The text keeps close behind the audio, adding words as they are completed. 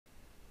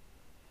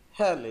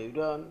Hello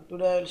everyone,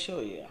 today I will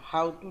show you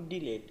how to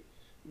delete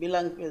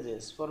blank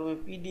pages from a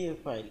PDF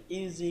file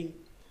using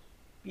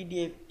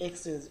PDF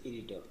XChange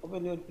Editor.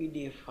 Open your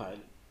PDF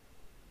file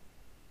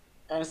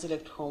and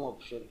select Home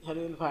option. Here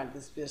you will find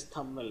this page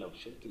thumbnail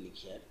option. Click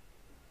here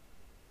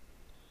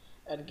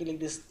and click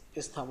this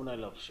page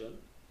thumbnail option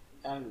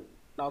and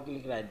now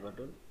click right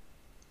button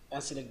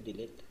and select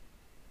delete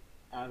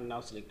and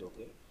now select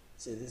OK.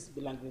 See, this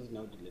blank page is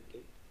now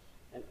deleted.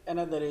 And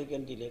another you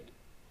can delete.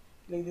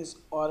 Click this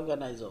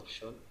organize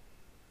option.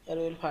 Here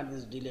you will find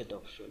this delete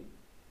option.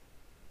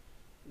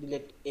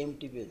 Delete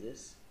empty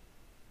pages.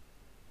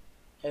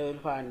 Here you will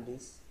find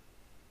this.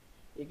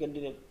 You can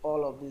delete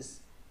all of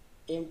these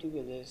empty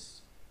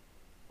pages.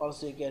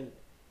 Also you can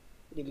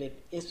delete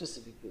a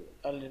specific page.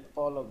 I'll delete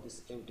all of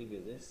these empty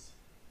pages.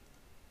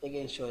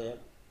 Again show here.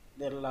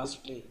 Then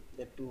lastly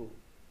the two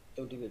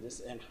empty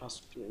pages and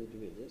first two empty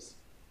pages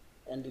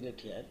and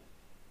delete here.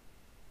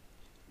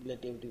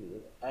 Delete empty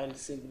pages. I'll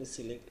simply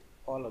select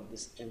all of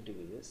these empty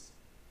pages.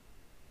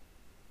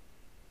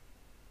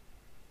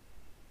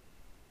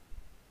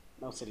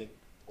 Now select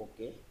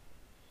OK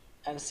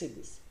and see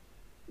this.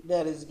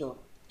 There is no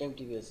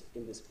empty page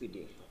in this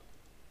PDF.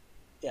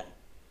 Yeah.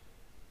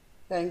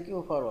 Thank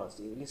you for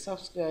watching. Please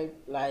subscribe,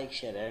 like,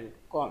 share and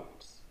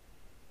comments.